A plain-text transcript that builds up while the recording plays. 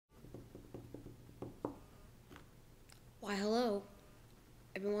Why hello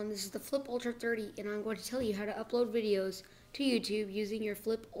everyone, this is the Flip Ultra 30 and I'm going to tell you how to upload videos to YouTube using your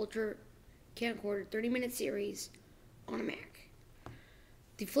Flip Ultra Camcorder 30-minute series on a Mac.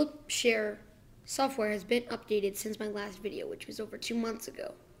 The Flip Share software has been updated since my last video, which was over 2 months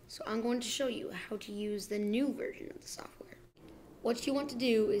ago. So I'm going to show you how to use the new version of the software. What you want to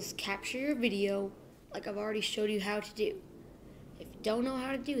do is capture your video like I've already showed you how to do. If you don't know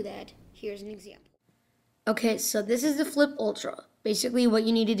how to do that, here's an example. Okay, so this is the Flip Ultra. Basically what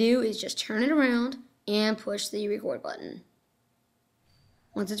you need to do is just turn it around and push the record button.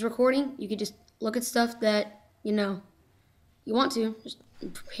 Once it's recording, you can just look at stuff that, you want to. Just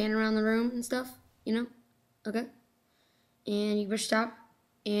pan around the room and stuff, okay? And you push stop.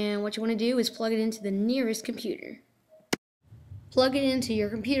 And what you want to do is plug it into the nearest computer. Plug it into your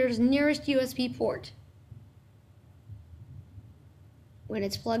computer's nearest USB port. When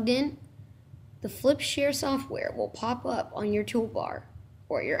it's plugged in, the Flip Share software will pop up on your toolbar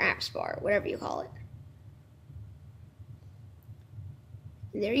or your apps bar, whatever you call it.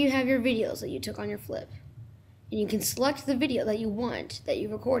 And there you have your videos that you took on your Flip. And you can select the video that you want, that you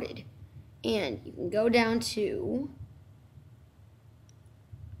recorded. And you can go down to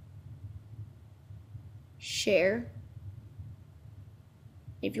Share.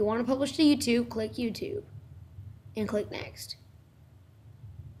 If you want to publish to YouTube, click YouTube and click Next.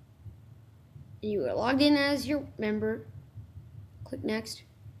 You are logged in as your member. Click Next.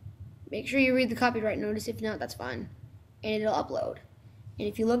 Make sure you read the copyright notice. If not, that's fine. And it'll upload. And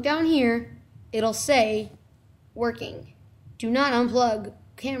if you look down here, it'll say working. Do not unplug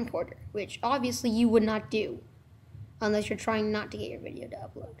Camcorder, which obviously you would not do unless you're trying not to get your video to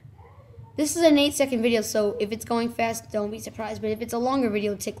upload. This is an 8-second video, so if it's going fast, don't be surprised. But if it's a longer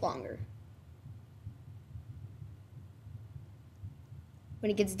video, it'll take longer. When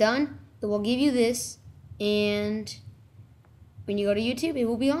it gets done, it will give you this, and when you go to YouTube, it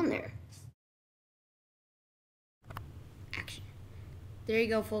will be on there. Action. There you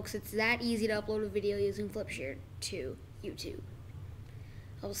go, folks. It's that easy to upload a video using FlipShare to YouTube.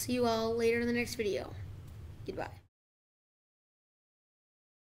 I will see you all later in the next video. Goodbye.